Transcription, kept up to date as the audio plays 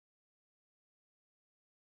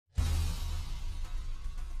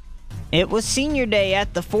It was senior day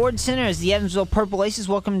at the Ford Center as the Evansville Purple Aces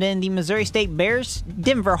welcomed in the Missouri State Bears.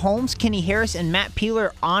 Denver Holmes, Kenny Harris, and Matt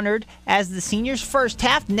Peeler honored as the seniors. First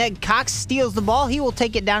half, Ned Cox steals the ball. He will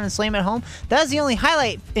take it down and slam it home. That was the only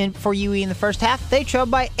highlight for UE in the first half. They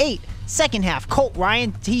trailed by 8. Second half, Colt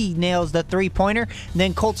Ryan, he nails the three-pointer.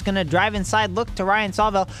 Then Colt's going to drive inside, look to Ryan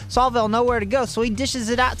Sawvell. Sawvell nowhere to go, so he dishes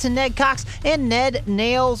it out to Ned Cox, and Ned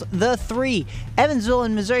nails the three. Evansville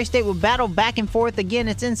and Missouri State will battle back and forth. Again,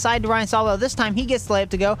 it's inside to Ryan Sawvell. This time he gets the layup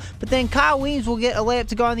to go, but then Kyle Weems will get a layup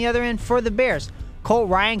to go on the other end for the Bears. Colt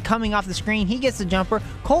Ryan coming off the screen, he gets the jumper.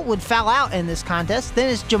 Colt would foul out in this contest. Then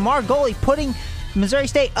it's Jamar Goley putting Missouri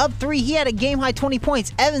State up 3. He had a game-high 20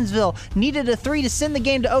 points. Evansville needed a 3 to send the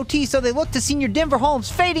game to OT, so they look to senior Denver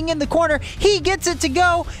Holmes fading in the corner. He gets it to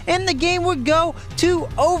go, and the game would go to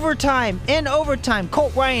overtime. In overtime,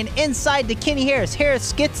 Colt Ryan inside to Kenny Harris.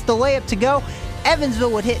 Harris gets the layup to go.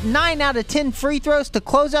 Evansville would hit 9 out of 10 free throws to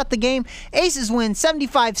close out the game. Aces win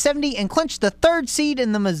 75-70 and clinch the 3rd seed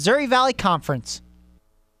in the Missouri Valley Conference.